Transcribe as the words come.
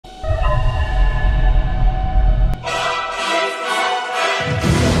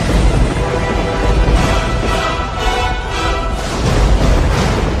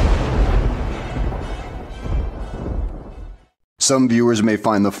Some viewers may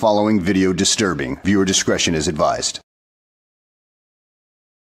find the following video disturbing. Viewer discretion is advised.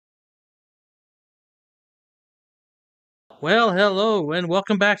 Well, hello, and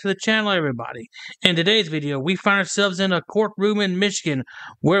welcome back to the channel, everybody. In today's video, we find ourselves in a courtroom in Michigan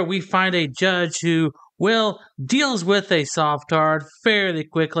where we find a judge who, well, deals with a Sovtard fairly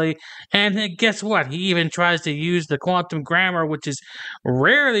quickly, and guess what? He even tries to use the quantum grammar, which is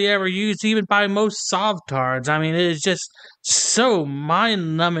rarely ever used even by most Sovtards. I mean, it is just so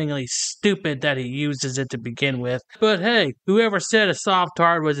mind-numbingly stupid that he uses it to begin with. But hey, whoever said a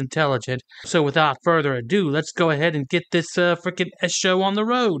Sovtard was intelligent? So without further ado, let's go ahead and get this freaking show on the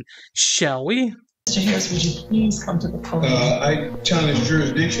road, shall we? Mr. Harris, would you please come to the podium? I challenge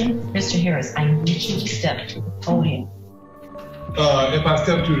jurisdiction. Mr. Harris, I need you to step to the podium. If I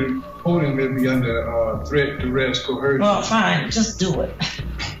step to the podium, it'll be under threat, duress, coercion. Well, fine, just do it.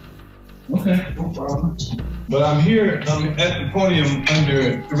 Okay, no problem. But I'm here, I'm at the podium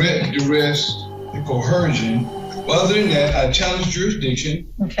under threat, duress, and coercion. Other than that, I challenge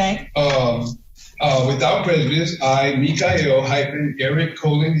jurisdiction. Okay. Without prejudice, I, Mikael Eric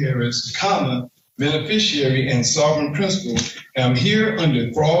Colin Harris, comma, beneficiary and sovereign principal, am here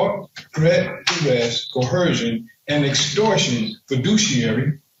under fraud, threat, duress, coercion, and extortion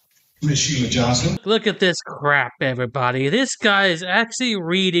fiduciary, Ms. Sheila Johnson. Look at this crap, everybody. This guy is actually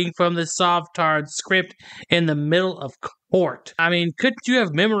reading from the Sovtard script in the middle of court. I mean, couldn't you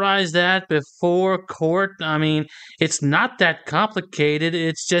have memorized that before court? I mean, it's not that complicated.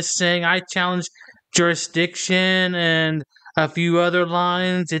 It's just saying I challenge jurisdiction and a few other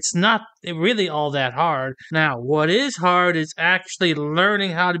lines. It's not really all that hard. Now, what is hard is actually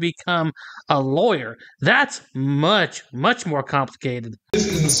learning how to become a lawyer. That's much, much more complicated. This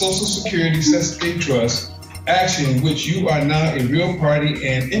is a Social Security Cessate Trust action in which you are now a real party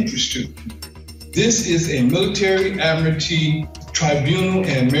and interest to. This is a military admiralty tribunal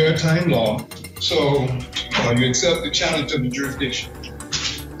and maritime law. So you accept the challenge of the jurisdiction.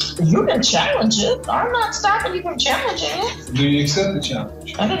 You can challenge it. I'm not stopping you from challenging it. Do you accept the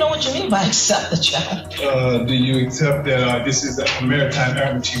challenge? I don't know what you mean by accept the challenge. Do you accept that this is a maritime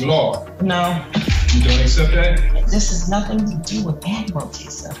admiralty law? No. You don't accept that? This has nothing to do with admiralty,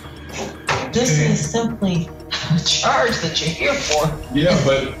 sir. This is simply a charge that you're here for. Yeah,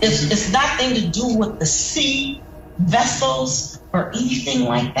 but it's nothing to do with the sea, vessels, or anything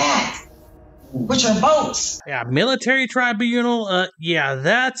like that, which are boats. Yeah, military tribunal, yeah,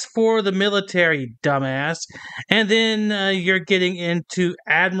 that's for the military, dumbass. And then you're getting into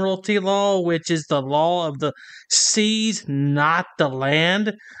admiralty law, which is the law of the seas, not the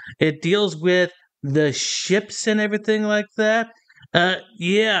land. It deals with the ships and everything like that.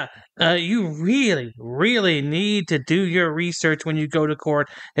 You really need to do your research when you go to court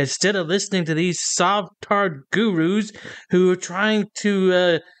instead of listening to these Sovtard gurus who are trying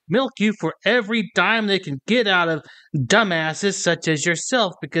to milk you for every dime they can get out of dumbasses such as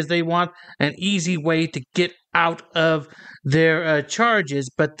yourself because they want an easy way to get out of their charges.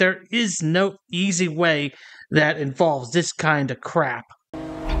 But there is no easy way that involves this kind of crap.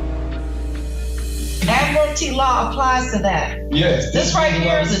 Admiralty law applies to that. yes. This right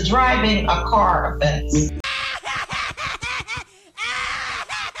here is a driving a car offense.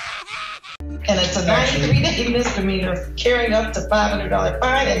 And it's a 93-day misdemeanor carrying up to $500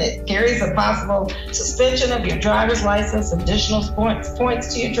 fine, and it carries a possible suspension of your driver's license, additional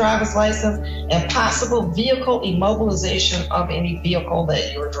points to your driver's license, and possible vehicle immobilization of any vehicle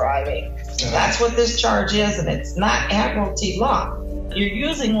that you're driving. That's what this charge is, and it's not admiralty law. You're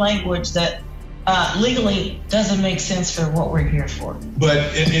using language that legally doesn't make sense for what we're here for. But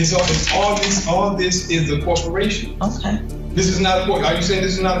all this is a corporation. Okay. This is not are you saying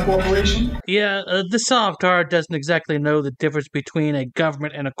this is not a corporation? Yeah, the Sovtard doesn't exactly know the difference between a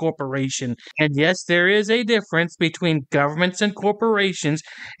government and a corporation. And yes, there is a difference between governments and corporations,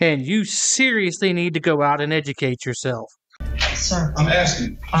 and you seriously need to go out and educate yourself. Sir, I'm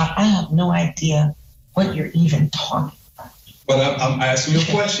asking. I have no idea what you're even talking about. But I'm asking you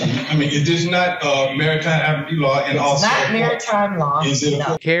a question. I mean, it is not maritime admiralty law, and It's also not maritime law. Is it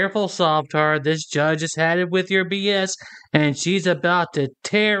No. Careful, Sovtard. This judge has had it with your BS, and she's about to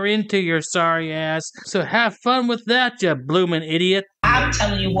tear into your sorry ass. So have fun with that, you bloomin' idiot. I'm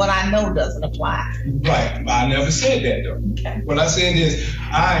telling you what I know doesn't apply. Right. I never said that, though. Okay. What I said is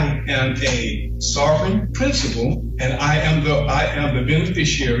I am a sovereign principal, and I am the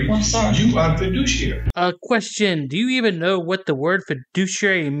beneficiary. Well, sir. You are fiduciary. Question, do you even know what the word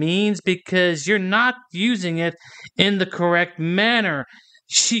fiduciary means? Because you're not using it in the correct manner.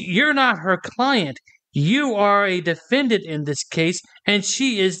 You're not her client. You are a defendant in this case, and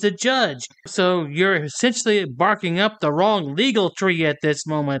she is the judge. So you're essentially barking up the wrong legal tree at this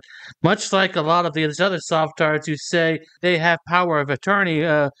moment, much like a lot of the other softards who say they have power of attorney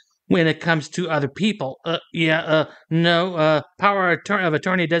when it comes to other people. No, power of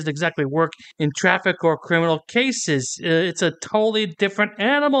attorney doesn't exactly work in traffic or criminal cases. It's a totally different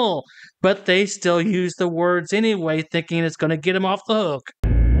animal, but they still use the words anyway, thinking it's going to get them off the hook.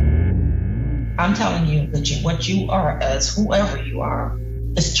 I'm telling you that what you are, as whoever you are,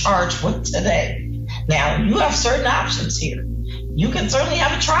 is charged with today. Now, you have certain options here. You can certainly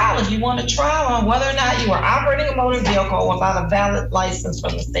have a trial if you want a trial on whether or not you are operating a motor vehicle without a valid license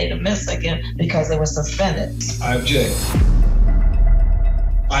from the state of Michigan because they were suspended. I object.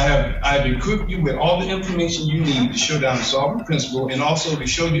 I've equipped you with all the information you need to show down the sovereign principle and also to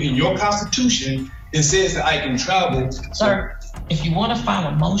show you in your Constitution, it says that I can travel. Sir, if you want to file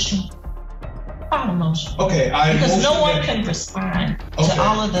a motion, file a motion. Okay, because no one can respond to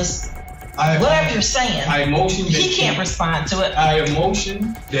all of this. Whatever you're saying, he can't respond to it. I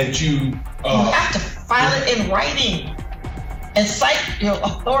motion that you... you have to file it in writing and cite your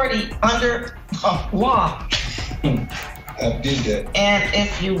authority under law. I did that. And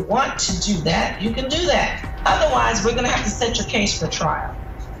if you want to do that, you can do that. Otherwise, we're going to have to set your case for trial.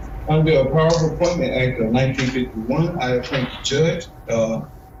 Under a Power of Appointment Act of 1951, I appoint the judge,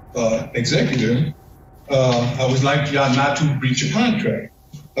 executive. I would like y'all not to breach a contract.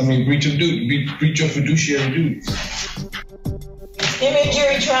 I mean, breach of duty, breach your fiduciary duties. Give me a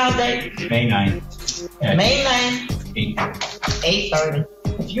jury trial date. May 9th. May 9th. 8:30.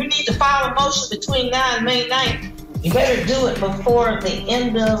 If you need to file a motion between now and May 9th, you better do it before the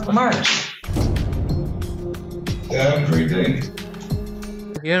end of March. Have a great day.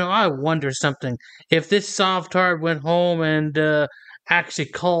 You know, I wonder something. If this Sovtard went home and actually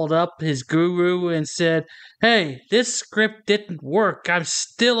called up his guru and said, hey, this script didn't work. I'm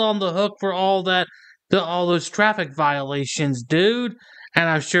still on the hook for all those traffic violations, dude. And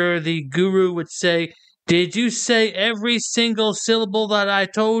I'm sure the guru would say, did you say every single syllable that I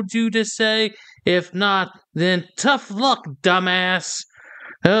told you to say? If not, then tough luck, dumbass.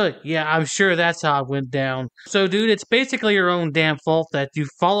 Yeah, I'm sure that's how it went down. So, dude, it's basically your own damn fault that you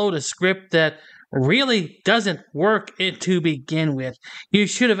followed a script that really doesn't work to begin with. You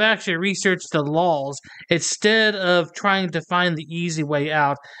should have actually researched the laws instead of trying to find the easy way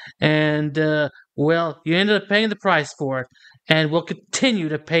out. And, well, you ended up paying the price for it. And will continue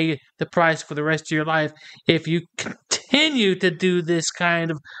to pay the price for the rest of your life if you continue to do this kind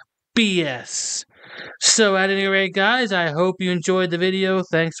of BS. So at any rate, guys, I hope you enjoyed the video.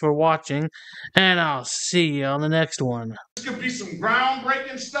 Thanks for watching, and I'll see you on the next one. This could be some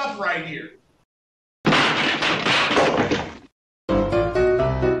groundbreaking stuff right here.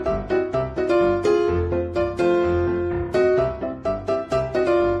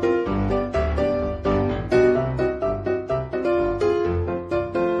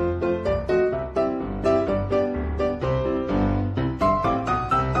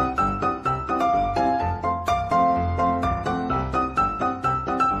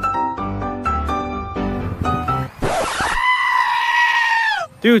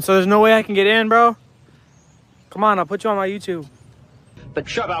 Dude, so there's no way I can get in, bro? Come on, I'll put you on my YouTube. But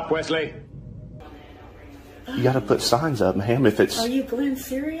shut up, Wesley. You gotta put signs up, ma'am, if it's... Are you Glenn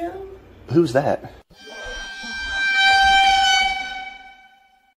Serio? Who's that?